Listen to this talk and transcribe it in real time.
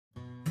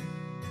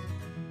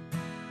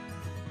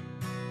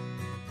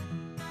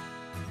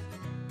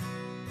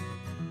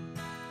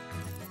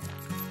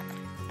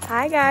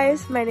Hi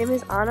guys, my name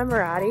is Ana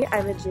Marotti.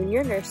 I'm a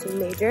junior nursing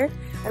major.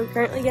 I'm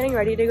currently getting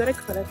ready to go to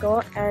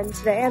clinical, and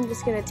today I'm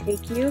just going to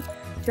take you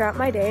throughout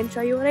my day and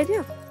show you what I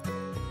do.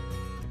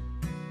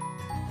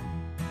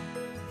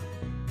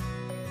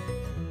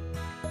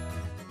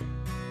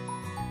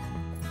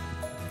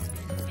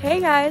 Hey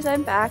guys,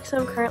 I'm back. So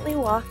I'm currently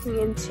walking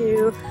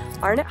into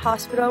Arnett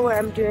Hospital where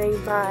I'm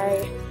doing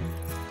my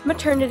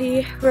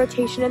maternity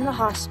rotation in the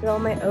hospital,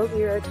 my OB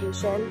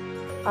rotation.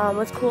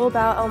 What's cool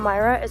about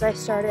Elmira is I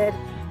started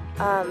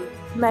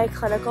my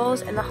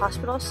clinicals in the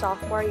hospital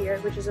sophomore year,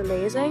 which is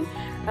amazing.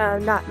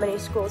 Not many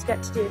schools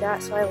get to do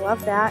that, so I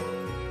love that.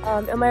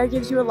 Elmira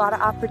gives you a lot of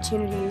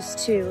opportunities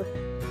to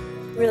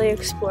really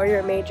explore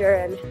your major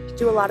and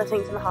do a lot of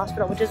things in the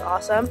hospital, which is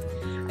awesome.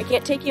 I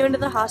can't take you into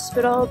the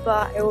hospital,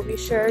 but I will be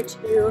sure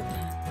to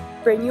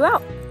bring you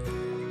out.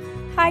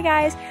 Hi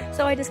guys,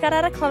 so I just got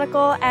out of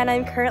clinical and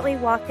I'm currently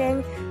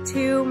walking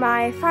to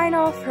my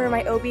final for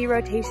my OB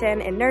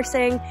rotation in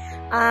nursing.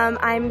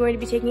 I'm going to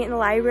be taking it in the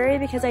library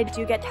because I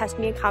do get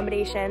testing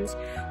accommodations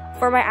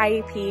for my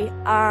IEP.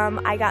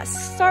 I got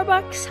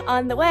Starbucks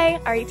on the way,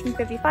 our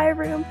 1855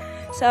 room,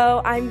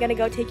 so I'm gonna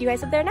go take you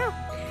guys up there now.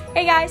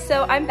 Hey guys,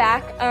 so I'm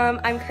back.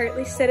 I'm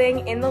currently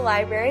sitting in the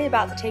library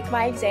about to take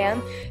my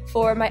exam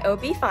for my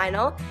OB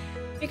final.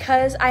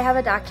 Because I have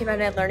a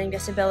documented learning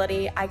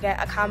disability, I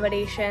get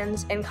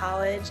accommodations in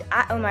college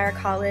at Elmira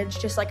College,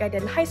 just like I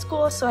did in high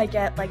school, so I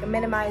get like a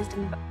minimized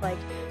and like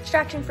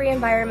distraction-free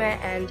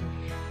environment and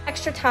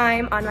extra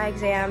time on my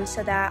exams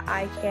so that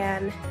I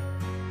can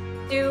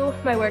do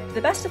my work to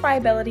the best of my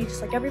ability,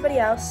 just like everybody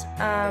else.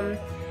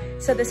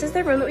 So this is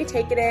the room that we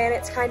take it in.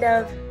 It's kind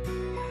of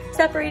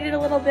separated a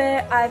little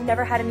bit. I've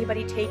never had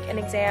anybody take an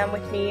exam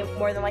with me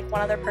more than like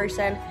one other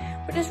person,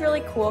 which is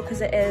really cool because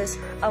it is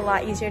a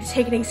lot easier to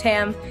take an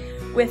exam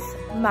with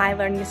my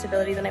learning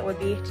disability than it would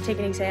be to take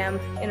an exam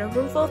in a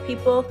room full of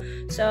people.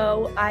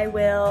 So I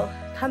will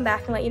come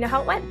back and let you know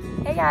how it went.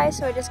 Hey guys,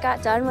 so I just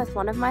got done with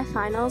one of my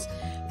finals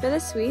for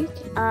this week.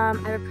 I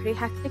have a pretty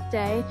hectic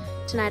day.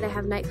 Tonight I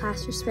have night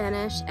class for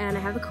Spanish and I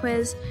have a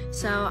quiz,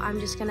 so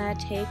I'm just gonna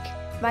take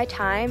my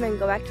time and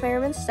go back to my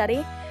room and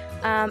study.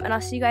 And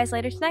I'll see you guys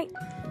later tonight.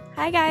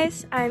 Hi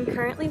guys, I'm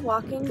currently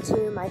walking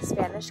to my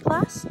Spanish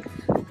class.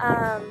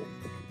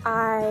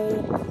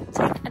 I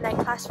take a night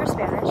class for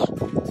Spanish.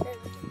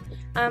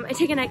 I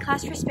take a night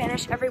class for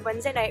Spanish every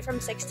Wednesday night from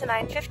 6 to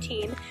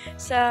 9:15.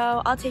 So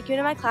I'll take you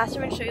into my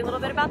classroom and show you a little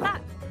bit about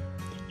that.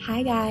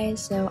 Hi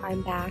guys, so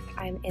I'm back.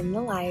 I'm in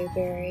the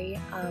library.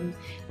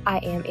 I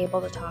am able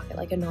to talk at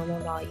like a normal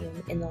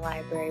volume in the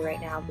library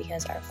right now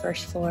because our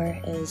first floor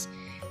is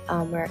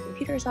where our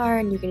computers are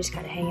and you can just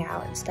kind of hang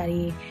out and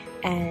study,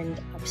 and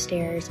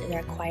upstairs is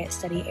our quiet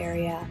study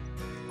area.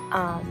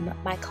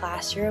 My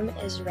classroom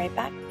is right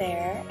back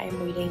there.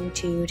 I'm waiting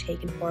to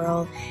take an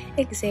oral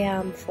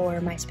exam for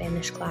my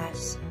Spanish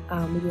class.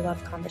 We do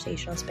love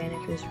conversational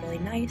Spanish, which is really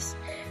nice,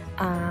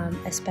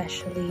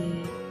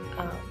 especially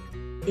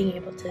being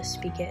able to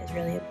speak it is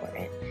really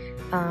important,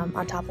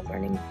 on top of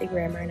learning the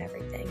grammar and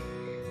everything.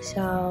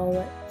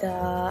 So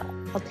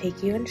I'll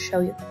take you and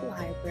show you the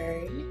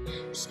library.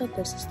 So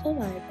this is the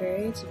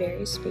library. It's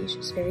very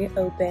spacious, very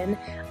open.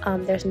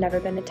 There's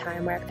never been a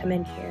time where I've come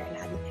in here and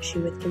had an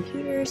issue with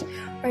computers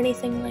or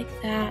anything like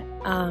that.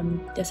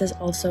 This is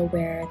also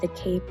where the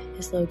CAPE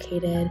is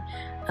located,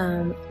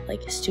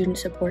 like a student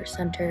support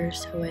center.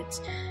 So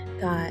it's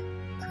got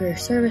career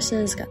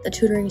services, got the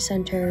tutoring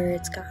center,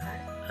 it's got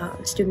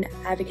student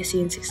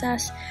advocacy and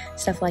success,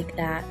 stuff like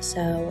that.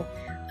 So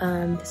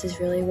this is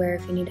really where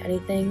if you need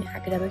anything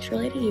academics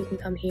related, you can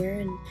come here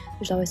and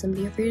there's always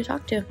somebody here for you to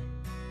talk to.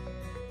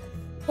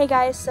 Hey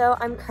guys, so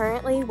I'm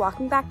currently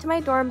walking back to my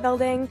dorm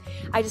building.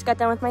 I just got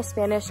done with my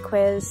Spanish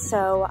quiz,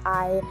 so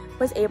I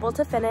was able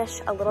to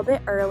finish a little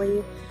bit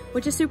early,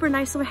 which is super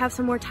nice, so I have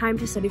some more time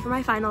to study for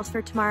my finals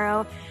for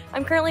tomorrow.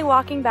 I'm currently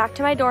walking back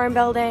to my dorm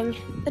building,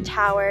 the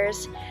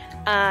towers.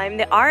 I'm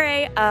the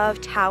RA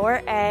of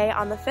Tower A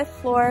on the 5th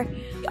floor.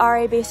 The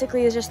RA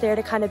basically is just there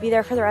to kind of be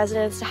there for the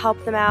residents, to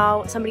help them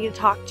out, somebody to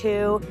talk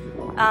to,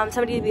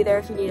 somebody to be there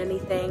if you need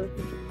anything.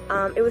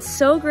 It was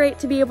so great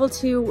to be able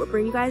to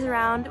bring you guys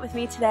around with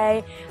me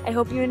today. I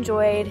hope you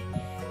enjoyed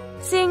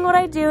seeing what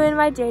I do in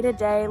my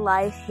day-to-day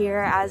life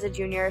here as a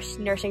junior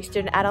nursing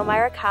student at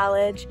Elmira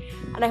College.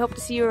 And I hope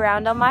to see you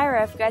around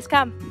Elmira if you guys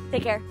come.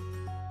 Take care.